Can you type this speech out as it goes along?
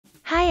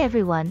Hi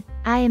everyone,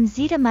 I am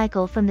Zita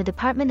Michael from the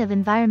Department of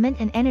Environment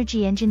and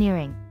Energy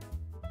Engineering.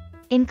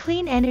 In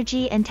Clean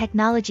Energy and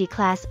Technology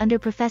class under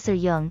Professor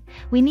Jung,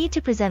 we need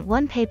to present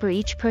one paper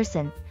each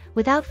person.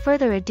 Without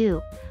further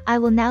ado, I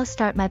will now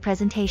start my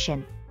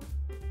presentation.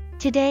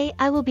 Today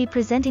I will be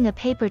presenting a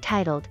paper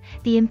titled,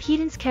 The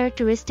Impedance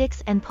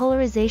Characteristics and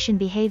Polarization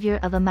Behavior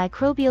of a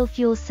Microbial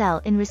Fuel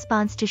Cell in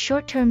Response to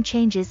Short-Term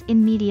Changes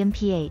in Medium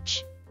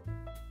pH.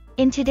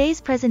 In today's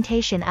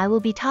presentation I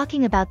will be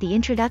talking about the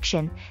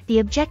introduction, the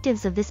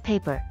objectives of this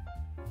paper,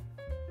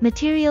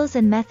 materials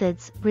and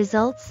methods,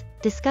 results,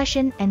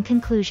 discussion and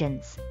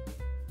conclusions.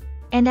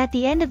 And at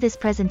the end of this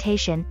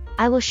presentation,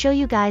 I will show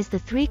you guys the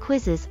 3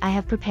 quizzes I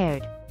have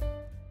prepared.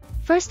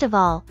 First of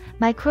all,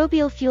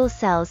 microbial fuel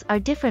cells are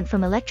different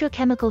from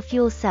electrochemical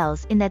fuel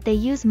cells in that they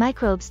use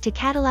microbes to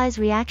catalyze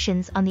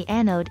reactions on the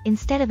anode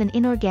instead of an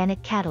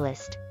inorganic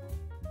catalyst.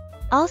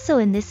 Also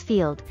in this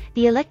field,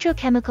 the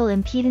electrochemical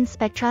impedance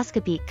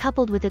spectroscopy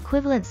coupled with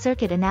equivalent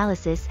circuit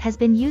analysis has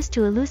been used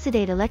to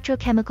elucidate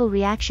electrochemical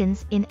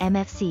reactions in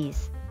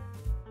MFCs.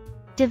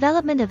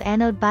 Development of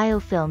anode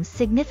biofilms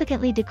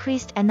significantly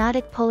decreased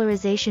anodic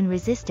polarization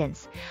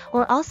resistance,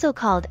 or also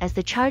called as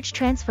the charge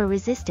transfer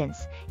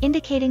resistance,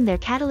 indicating their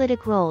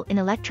catalytic role in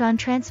electron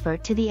transfer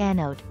to the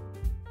anode.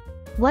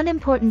 One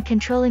important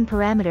controlling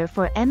parameter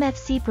for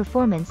MFC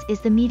performance is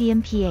the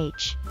medium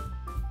pH.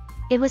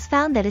 It was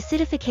found that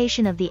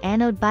acidification of the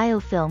anode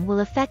biofilm will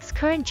affect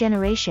current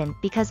generation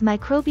because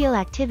microbial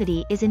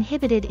activity is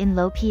inhibited in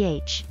low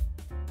pH.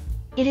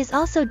 It is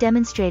also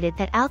demonstrated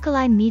that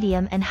alkaline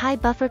medium and high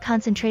buffer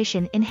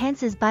concentration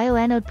enhances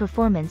bioanode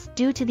performance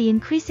due to the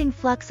increasing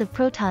flux of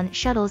proton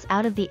shuttles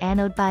out of the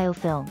anode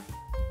biofilm.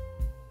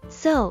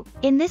 So,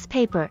 in this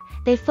paper,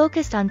 they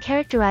focused on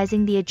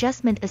characterizing the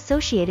adjustment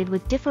associated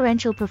with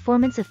differential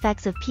performance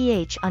effects of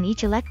pH on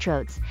each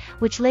electrodes,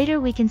 which later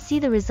we can see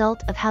the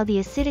result of how the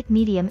acidic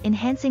medium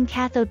enhancing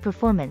cathode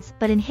performance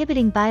but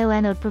inhibiting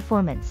bioanode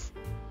performance.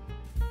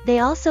 They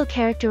also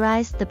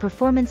characterized the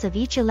performance of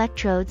each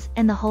electrodes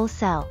and the whole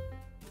cell.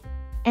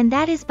 And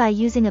that is by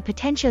using a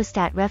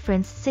potentiostat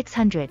reference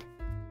 600.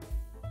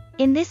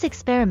 In this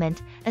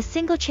experiment, a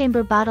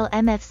single-chamber bottle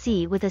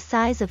MFC with a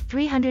size of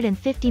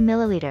 350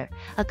 ml,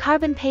 a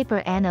carbon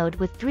paper anode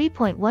with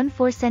 3.14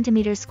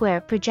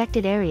 cm²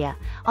 projected area,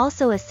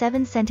 also a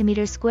 7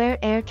 cm²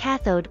 air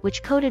cathode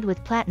which coated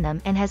with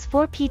platinum and has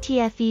 4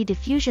 PTFE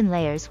diffusion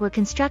layers were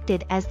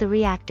constructed as the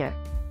reactor.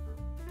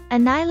 A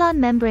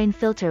nylon membrane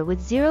filter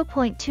with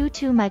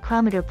 0.22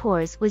 micrometer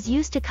pores was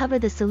used to cover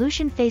the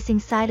solution-facing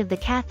side of the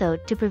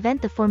cathode to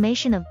prevent the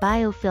formation of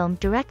biofilm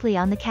directly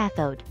on the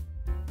cathode.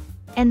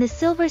 And the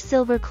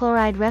silver-silver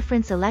chloride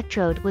reference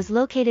electrode was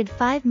located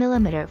 5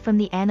 mm from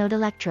the anode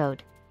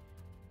electrode.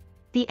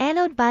 The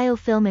anode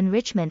biofilm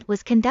enrichment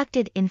was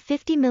conducted in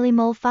 50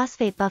 mmol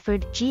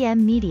phosphate-buffered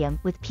GM medium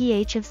with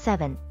pH of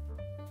 7.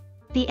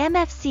 The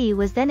MFC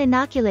was then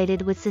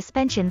inoculated with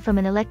suspension from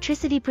an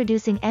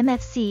electricity-producing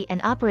MFC and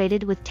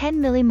operated with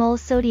 10 mmol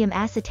sodium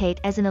acetate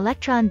as an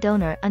electron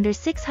donor under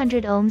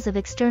 600 ohms of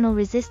external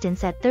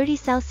resistance at 30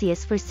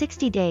 Celsius for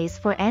 60 days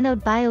for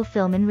anode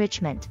biofilm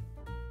enrichment.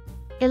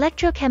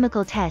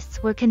 Electrochemical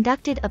tests were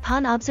conducted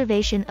upon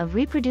observation of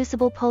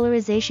reproducible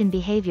polarization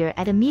behavior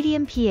at a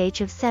medium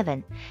pH of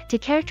 7, to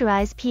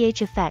characterize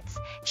pH effects,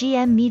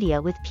 GM media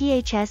with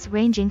pHs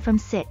ranging from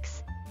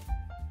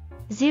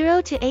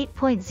 6.0 to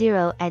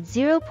 8.0 at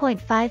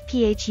 0.5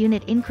 pH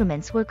unit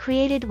increments were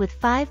created with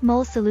 5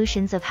 mol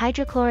solutions of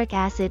hydrochloric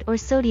acid or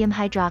sodium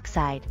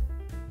hydroxide.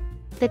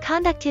 The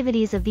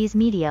conductivities of these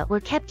media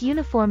were kept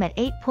uniform at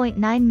 8.9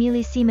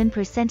 millisiemens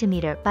per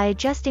centimeter by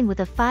adjusting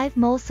with a 5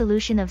 mol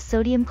solution of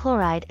sodium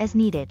chloride as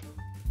needed.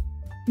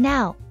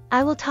 Now,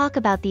 I will talk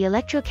about the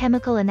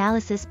electrochemical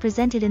analysis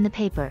presented in the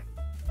paper.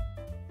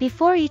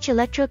 Before each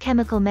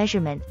electrochemical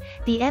measurement,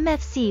 the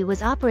MFC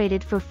was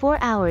operated for 4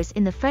 hours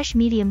in the fresh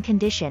medium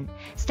condition,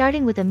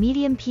 starting with a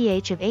medium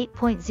pH of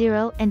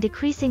 8.0 and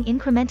decreasing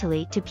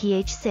incrementally to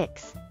pH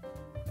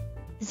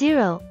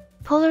 6.0.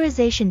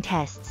 Polarization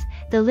tests,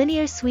 the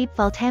linear sweep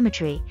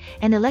voltammetry,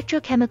 and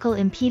electrochemical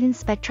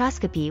impedance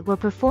spectroscopy were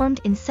performed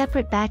in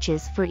separate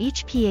batches for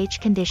each pH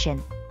condition.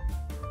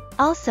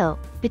 Also,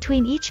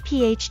 between each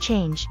pH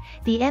change,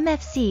 the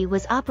MFC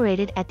was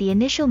operated at the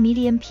initial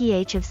medium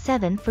pH of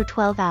 7 for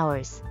 12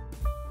 hours.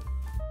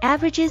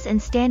 Averages and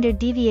standard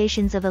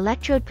deviations of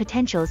electrode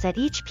potentials at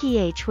each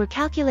pH were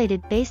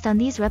calculated based on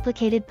these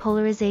replicated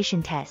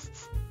polarization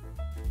tests.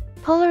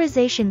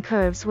 Polarization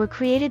curves were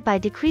created by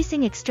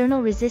decreasing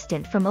external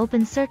resistance from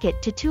open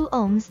circuit to 2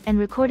 ohms and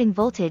recording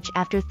voltage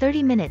after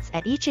 30 minutes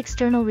at each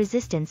external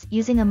resistance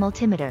using a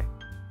multimeter.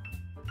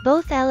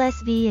 Both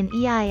LSV and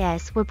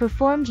EIS were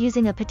performed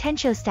using a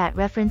potentiostat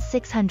reference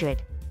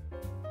 600.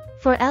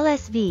 For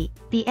LSV,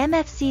 the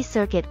MFC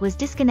circuit was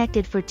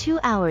disconnected for 2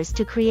 hours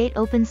to create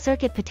open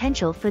circuit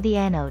potential for the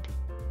anode.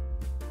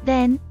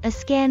 Then, a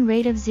scan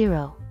rate of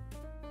 0.1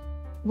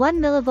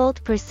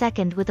 mV per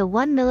second with a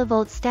 1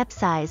 mV step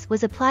size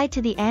was applied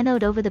to the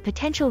anode over the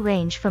potential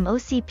range from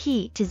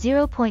OCP to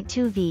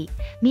 0.2 V.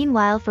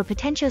 Meanwhile, for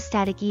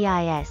potentiostatic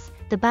EIS,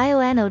 the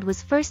bioanode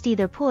was first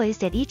either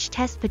poised at each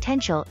test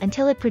potential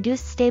until it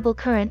produced stable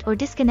current or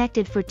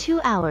disconnected for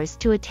 2 hours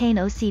to attain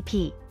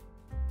OCP.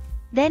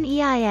 Then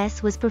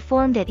EIS was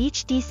performed at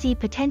each DC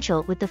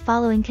potential with the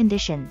following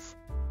conditions.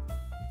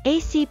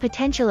 AC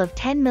potential of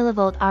 10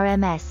 mV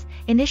RMS,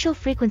 initial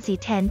frequency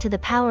 10 to the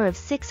power of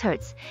 6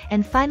 Hz,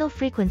 and final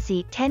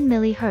frequency 10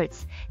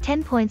 mHz,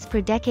 10 points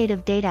per decade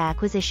of data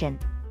acquisition.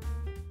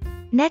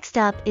 Next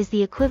up is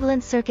the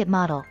equivalent circuit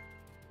model.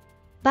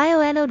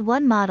 Bioanode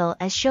 1 model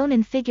as shown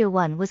in Figure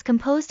 1 was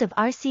composed of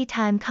RC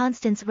time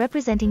constants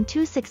representing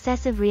 2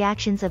 successive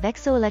reactions of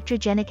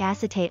exoelectrogenic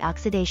acetate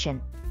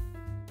oxidation.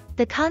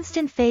 The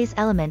constant phase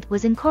element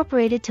was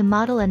incorporated to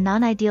model a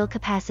non-ideal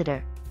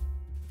capacitor.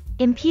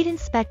 Impedance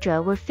spectra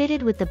were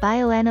fitted with the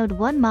bioanode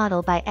 1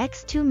 model by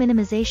X2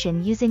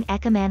 minimization using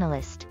ECM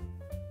Analyst.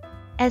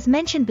 As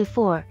mentioned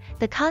before,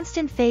 the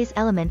constant phase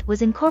element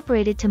was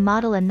incorporated to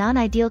model a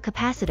non-ideal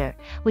capacitor,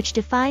 which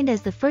defined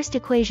as the first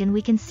equation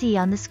we can see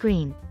on the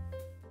screen.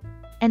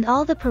 And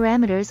all the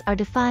parameters are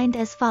defined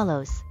as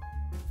follows.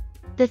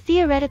 The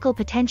theoretical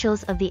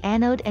potentials of the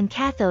anode and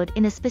cathode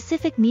in a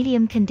specific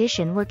medium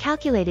condition were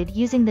calculated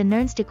using the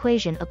Nernst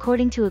equation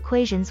according to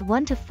equations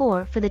 1 to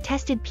 4 for the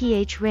tested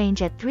pH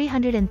range at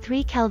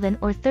 303 Kelvin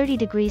or 30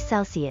 degrees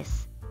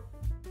Celsius.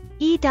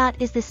 E dot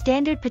is the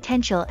standard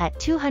potential at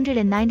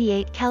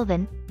 298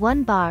 Kelvin,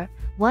 1 bar,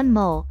 1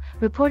 mole,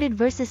 reported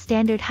versus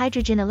standard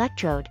hydrogen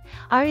electrode.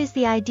 R is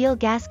the ideal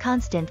gas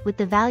constant with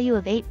the value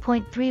of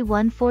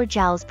 8.314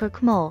 joules per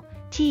mole,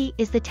 T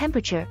is the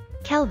temperature,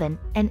 Kelvin,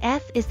 and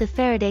F is the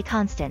Faraday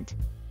constant.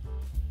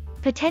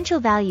 Potential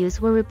values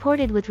were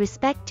reported with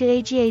respect to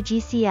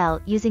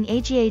AGA-GCl using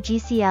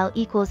AGA-GCl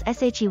equals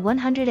SHE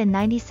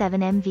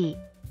 197 MV.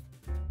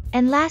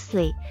 And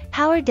lastly,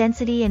 power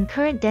density and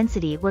current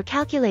density were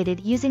calculated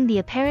using the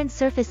apparent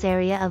surface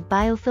area of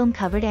biofilm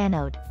covered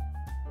anode.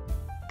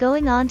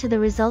 Going on to the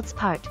results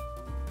part.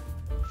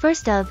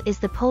 First of is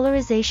the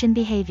polarization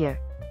behavior.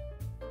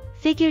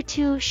 Figure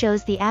 2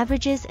 shows the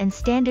averages and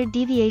standard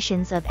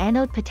deviations of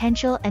anode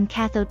potential and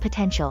cathode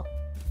potential.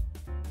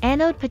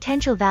 Anode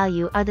potential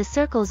value are the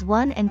circles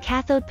 1 and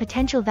cathode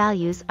potential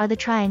values are the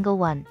triangle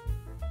 1.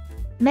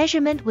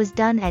 Measurement was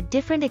done at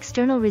different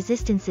external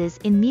resistances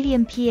in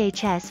medium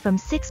pHs from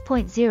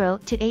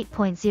 6.0 to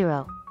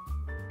 8.0.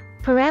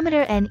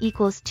 Parameter n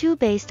equals 2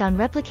 based on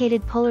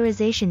replicated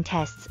polarization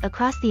tests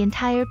across the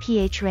entire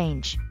pH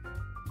range.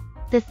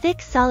 The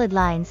thick solid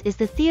lines is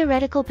the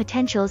theoretical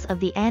potentials of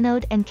the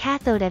anode and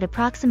cathode at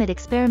approximate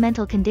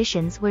experimental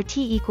conditions where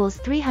T equals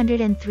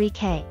 303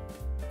 K.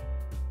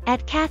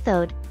 At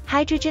cathode,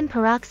 hydrogen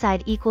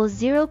peroxide equals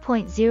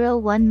 0.01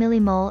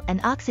 millimole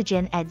and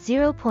oxygen at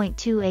 0.2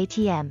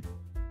 atm.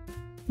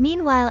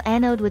 Meanwhile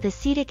anode with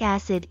acetic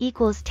acid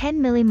equals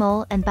 10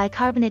 millimole and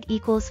bicarbonate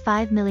equals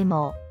 5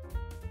 millimole.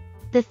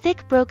 The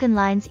thick broken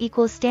lines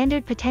equal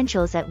standard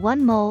potentials at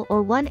 1 mole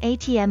or 1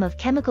 atm of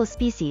chemical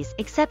species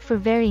except for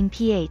varying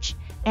pH.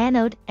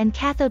 Anode and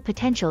cathode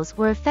potentials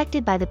were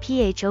affected by the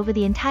pH over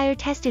the entire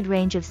tested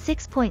range of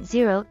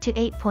 6.0 to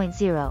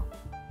 8.0.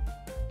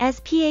 As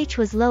pH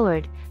was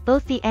lowered,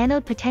 both the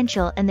anode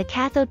potential and the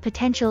cathode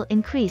potential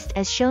increased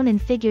as shown in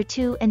Figure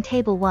 2 and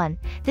Table 1.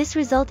 This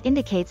result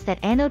indicates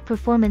that anode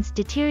performance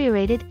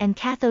deteriorated and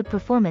cathode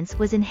performance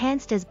was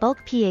enhanced as bulk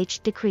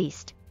pH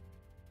decreased.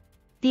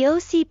 The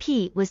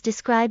OCP was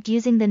described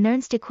using the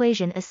Nernst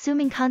equation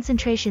assuming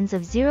concentrations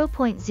of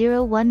 0.01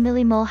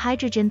 millimole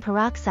hydrogen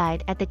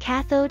peroxide at the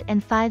cathode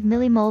and 5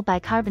 millimole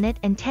bicarbonate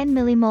and 10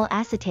 millimole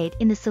acetate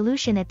in the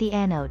solution at the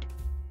anode.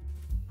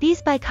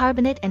 These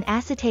bicarbonate and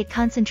acetate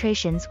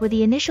concentrations were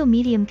the initial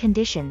medium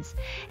conditions,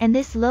 and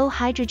this low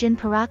hydrogen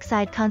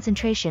peroxide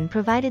concentration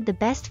provided the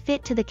best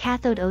fit to the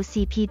cathode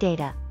OCP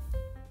data.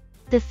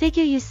 The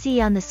figure you see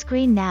on the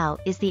screen now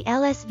is the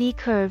LSV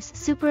curves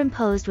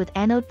superimposed with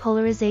anode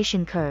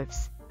polarization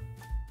curves.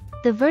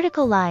 The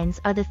vertical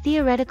lines are the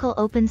theoretical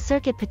open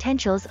circuit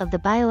potentials of the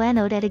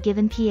bioanode at a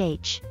given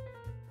pH.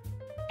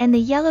 And the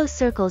yellow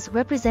circles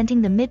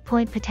representing the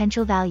midpoint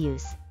potential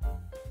values.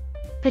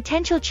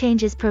 Potential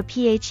changes per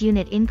pH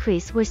unit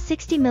increase were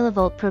 60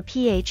 mV per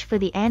pH for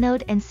the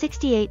anode and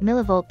 68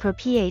 mV per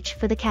pH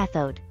for the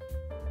cathode.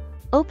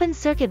 Open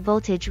circuit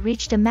voltage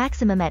reached a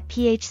maximum at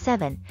pH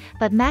 7,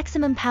 but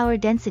maximum power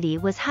density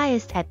was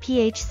highest at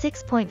pH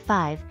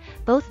 6.5,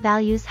 both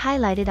values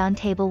highlighted on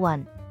Table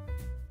 1.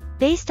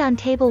 Based on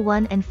Table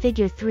 1 and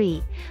Figure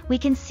 3, we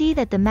can see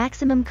that the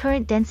maximum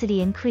current density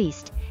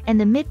increased, and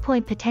the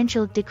midpoint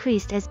potential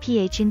decreased as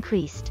pH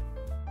increased.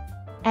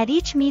 At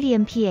each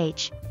medium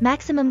pH,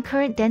 maximum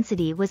current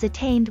density was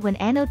attained when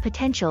anode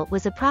potential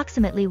was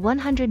approximately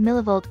 100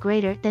 mV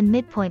greater than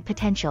midpoint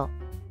potential.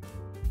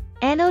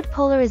 Anode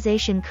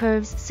polarization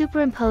curves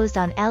superimposed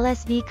on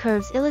LSV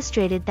curves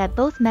illustrated that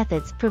both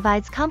methods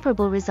provides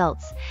comparable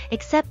results,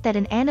 except that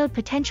an anode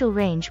potential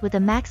range with a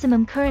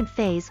maximum current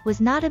phase was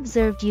not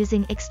observed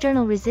using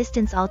external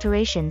resistance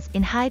alterations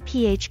in high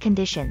pH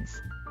conditions.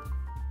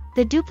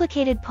 The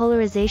duplicated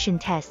polarization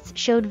tests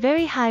showed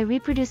very high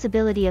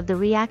reproducibility of the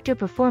reactor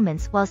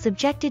performance while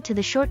subjected to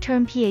the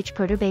short-term pH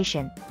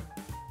perturbation.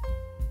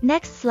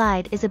 Next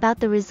slide is about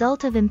the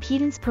result of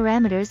impedance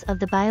parameters of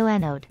the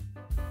bioanode.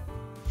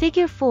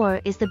 Figure 4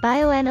 is the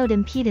bioanode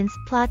impedance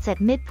plots at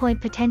midpoint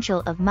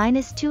potential of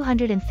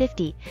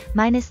 -250,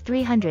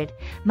 -300,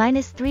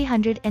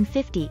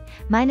 -350,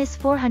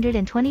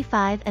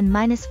 -425 and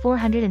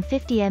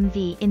 -450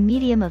 MV in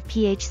medium of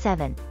pH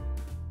 7.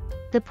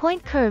 The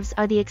point curves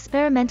are the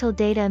experimental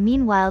data,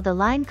 meanwhile the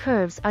line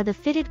curves are the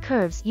fitted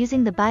curves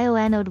using the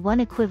bioanode 1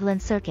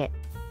 equivalent circuit.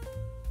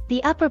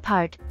 The upper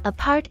part, A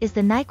part, is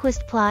the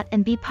Nyquist plot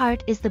and B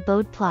part is the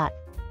Bode plot.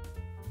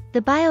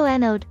 The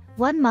bioanode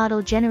 1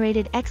 model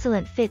generated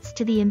excellent fits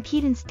to the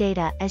impedance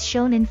data as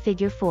shown in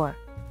figure 4.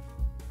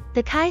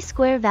 The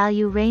chi-square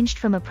value ranged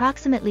from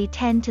approximately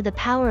 10 to the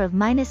power of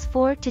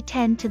 -4 to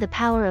 10 to the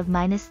power of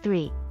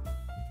 -3.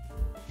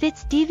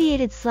 Fits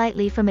deviated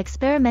slightly from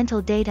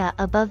experimental data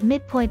above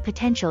midpoint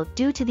potential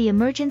due to the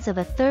emergence of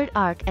a third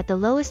arc at the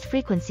lowest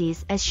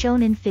frequencies as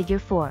shown in figure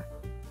 4.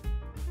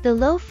 The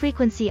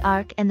low-frequency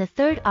arc and the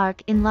third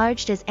arc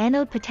enlarged as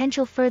anode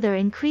potential further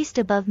increased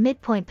above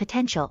midpoint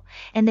potential,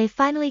 and they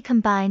finally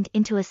combined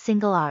into a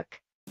single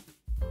arc.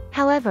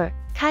 However,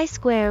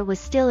 chi-square was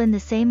still in the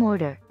same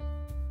order.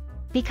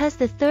 Because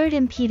the third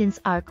impedance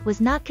arc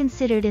was not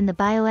considered in the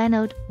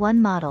bioanode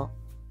 1 model.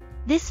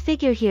 This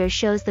figure here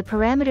shows the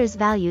parameters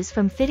values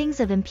from fittings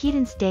of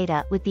impedance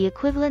data with the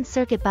equivalent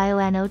circuit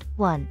bioanode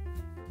 1.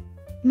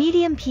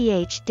 Medium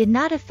pH did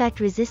not affect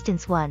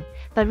resistance 1,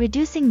 but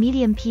reducing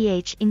medium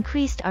pH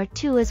increased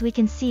R2 as we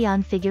can see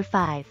on figure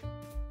 5.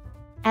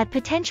 At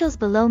potentials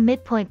below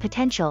midpoint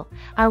potential,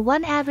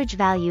 R1 average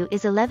value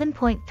is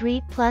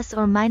 11.3 plus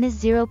or minus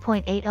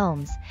 0.8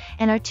 ohms,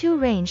 and R2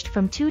 ranged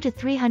from 2 to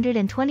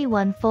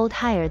 321-fold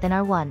higher than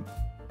R1.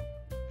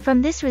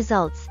 From this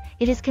results,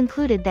 it is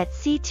concluded that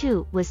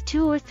C2 was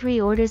 2 or 3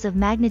 orders of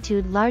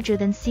magnitude larger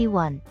than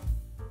C1.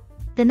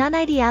 The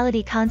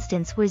non-ideality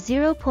constants were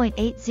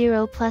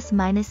 0.80 plus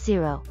minus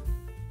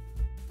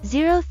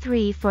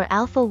 0.03 for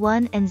alpha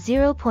 1 and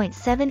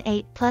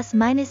 0.78 plus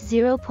minus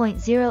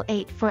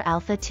 0.08 for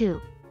alpha 2.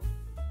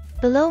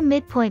 Below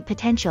midpoint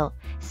potential,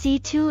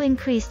 C2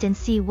 increased and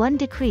C1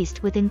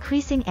 decreased with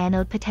increasing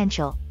anode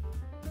potential.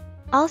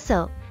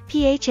 Also,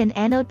 pH and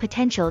anode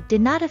potential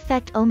did not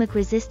affect ohmic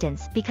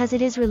resistance because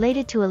it is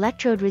related to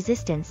electrode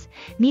resistance,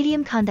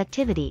 medium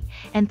conductivity,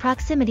 and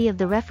proximity of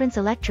the reference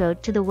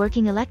electrode to the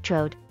working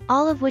electrode,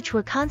 all of which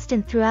were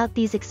constant throughout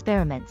these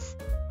experiments.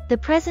 The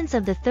presence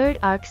of the third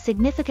arc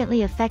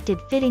significantly affected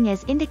fitting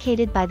as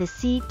indicated by the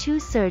C2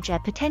 surge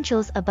at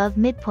potentials above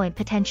midpoint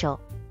potential.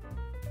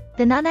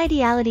 The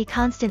non-ideality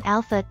constant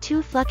alpha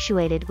 2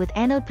 fluctuated with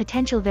anode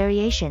potential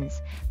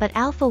variations, but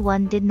alpha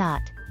 1 did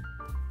not.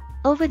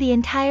 Over the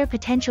entire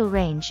potential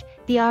range,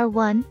 the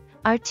R1,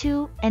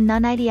 R2, and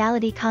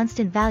non-ideality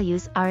constant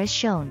values are as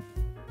shown.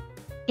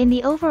 In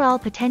the overall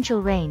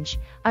potential range,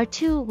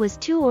 R2 was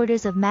 2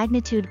 orders of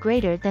magnitude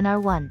greater than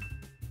R1.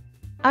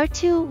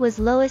 R2 was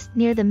lowest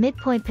near the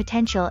midpoint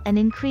potential and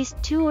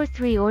increased 2 or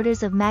 3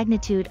 orders of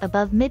magnitude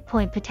above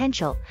midpoint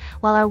potential,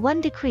 while R1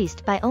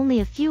 decreased by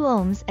only a few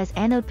ohms as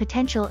anode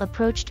potential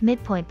approached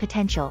midpoint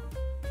potential.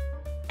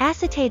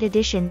 Acetate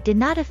addition did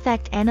not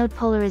affect anode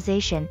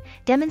polarization,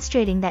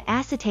 demonstrating that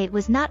acetate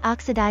was not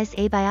oxidized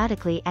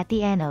abiotically at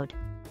the anode.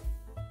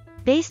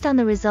 Based on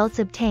the results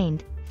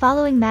obtained,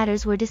 following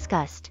matters were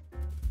discussed.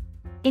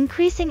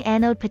 Increasing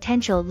anode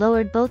potential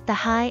lowered both the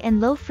high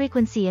and low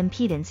frequency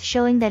impedance,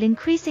 showing that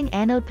increasing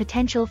anode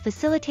potential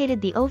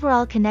facilitated the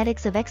overall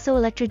kinetics of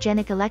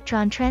exoelectrogenic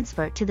electron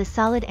transfer to the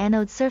solid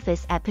anode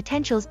surface at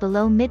potentials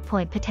below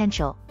midpoint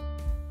potential.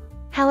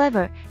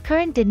 However,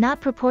 current did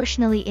not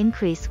proportionally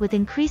increase with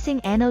increasing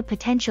anode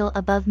potential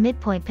above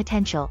midpoint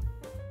potential.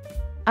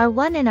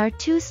 R1 and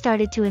R2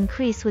 started to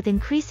increase with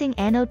increasing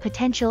anode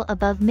potential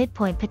above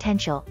midpoint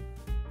potential.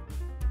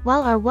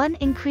 While R1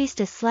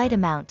 increased a slight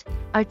amount,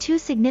 R2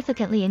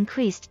 significantly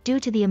increased due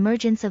to the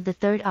emergence of the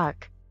third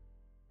arc.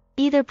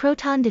 Either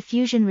proton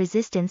diffusion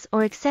resistance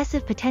or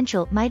excessive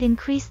potential might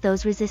increase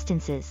those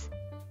resistances.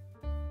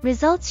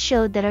 Results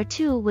showed that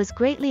R2 was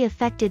greatly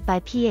affected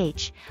by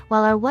pH,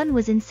 while R1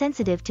 was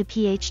insensitive to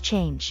pH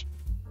change.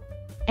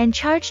 And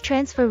charge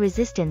transfer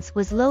resistance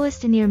was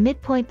lowest near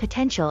midpoint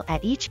potential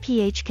at each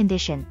pH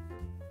condition.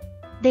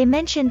 They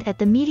mentioned that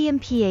the medium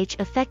pH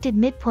affected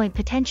midpoint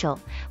potential,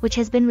 which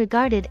has been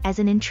regarded as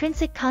an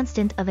intrinsic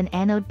constant of an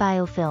anode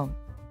biofilm.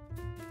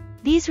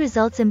 These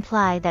results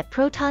imply that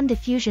proton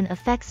diffusion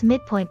affects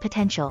midpoint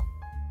potential.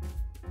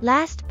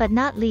 Last but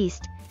not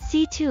least,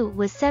 C2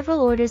 was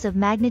several orders of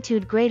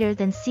magnitude greater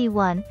than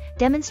C1,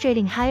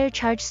 demonstrating higher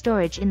charge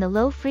storage in the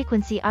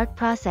low-frequency arc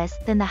process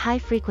than the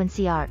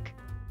high-frequency arc.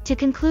 To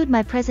conclude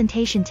my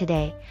presentation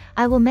today,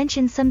 I will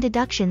mention some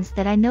deductions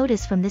that I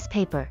notice from this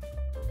paper.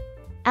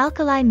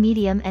 Alkaline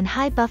medium and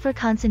high buffer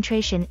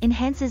concentration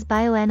enhances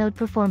bioanode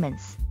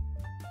performance.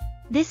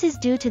 This is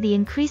due to the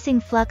increasing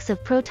flux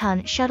of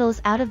proton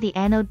shuttles out of the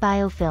anode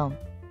biofilm.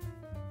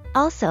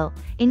 Also,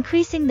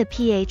 increasing the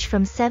pH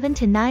from 7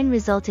 to 9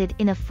 resulted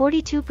in a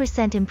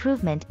 42%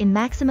 improvement in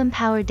maximum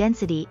power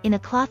density in a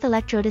cloth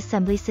electrode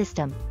assembly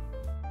system.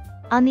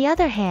 On the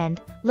other hand,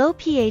 low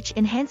pH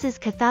enhances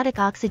cathodic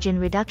oxygen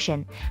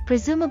reduction,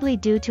 presumably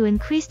due to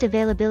increased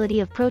availability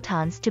of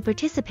protons to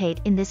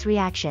participate in this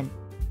reaction.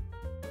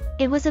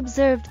 It was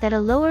observed that a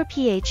lower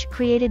pH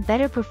created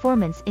better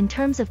performance in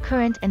terms of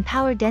current and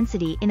power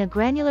density in a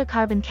granular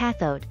carbon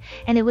cathode,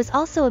 and it was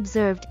also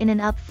observed in an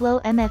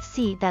upflow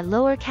MFC that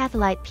lower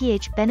catholyte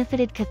pH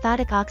benefited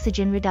cathodic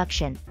oxygen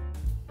reduction.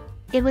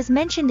 It was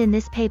mentioned in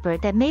this paper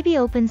that maybe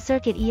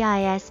open-circuit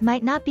EIS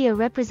might not be a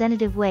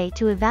representative way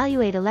to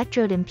evaluate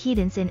electrode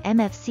impedance in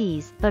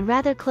MFCs, but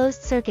rather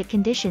closed-circuit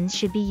conditions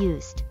should be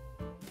used.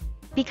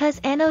 Because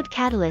anode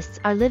catalysts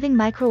are living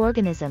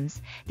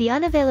microorganisms, the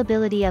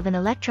unavailability of an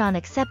electron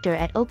acceptor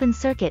at open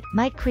circuit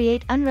might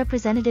create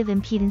unrepresentative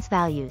impedance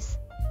values.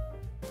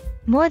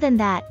 More than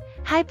that,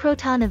 high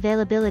proton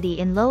availability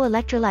in low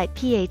electrolyte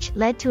pH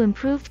led to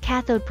improved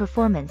cathode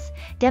performance,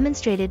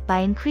 demonstrated by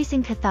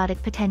increasing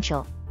cathodic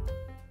potential.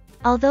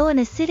 Although an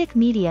acidic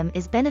medium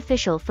is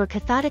beneficial for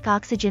cathodic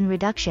oxygen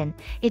reduction,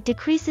 it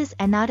decreases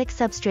anodic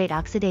substrate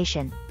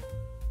oxidation.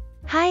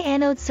 High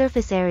anode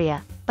surface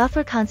area,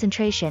 buffer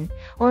concentration,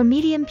 or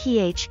medium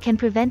pH can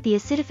prevent the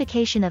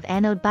acidification of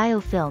anode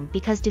biofilm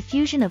because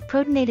diffusion of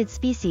protonated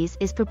species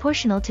is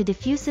proportional to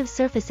diffusive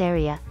surface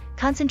area,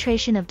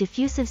 concentration of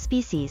diffusive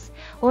species,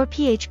 or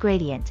pH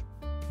gradient.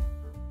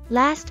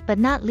 Last but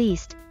not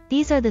least,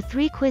 these are the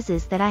 3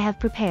 quizzes that I have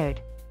prepared.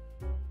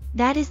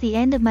 That is the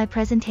end of my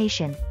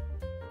presentation.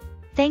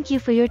 Thank you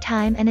for your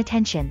time and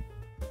attention.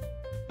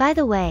 By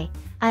the way,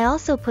 I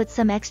also put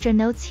some extra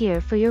notes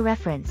here for your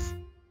reference.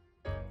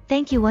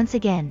 Thank you once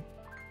again.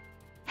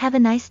 Have a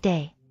nice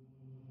day.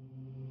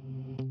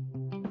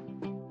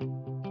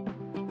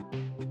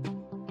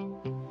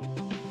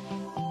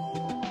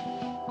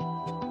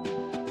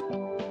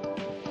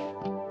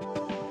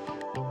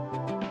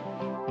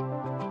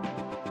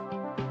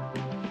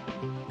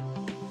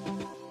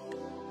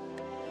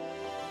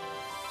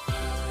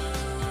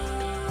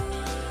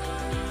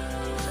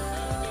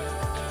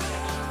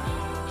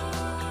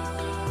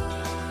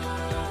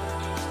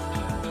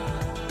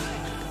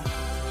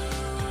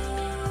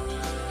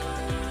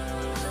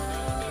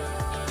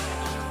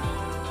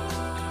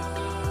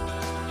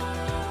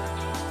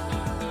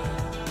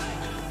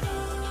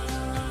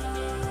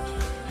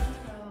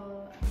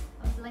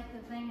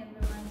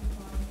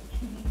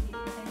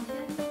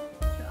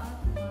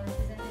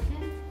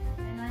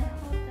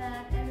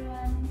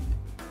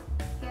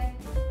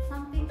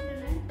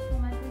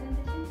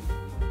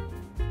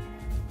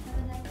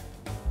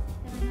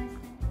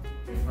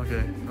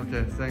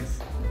 Okay, thanks.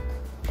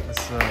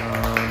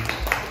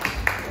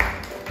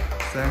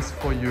 Thanks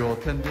for your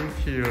attending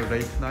here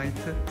late night.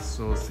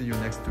 So see you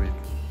next week.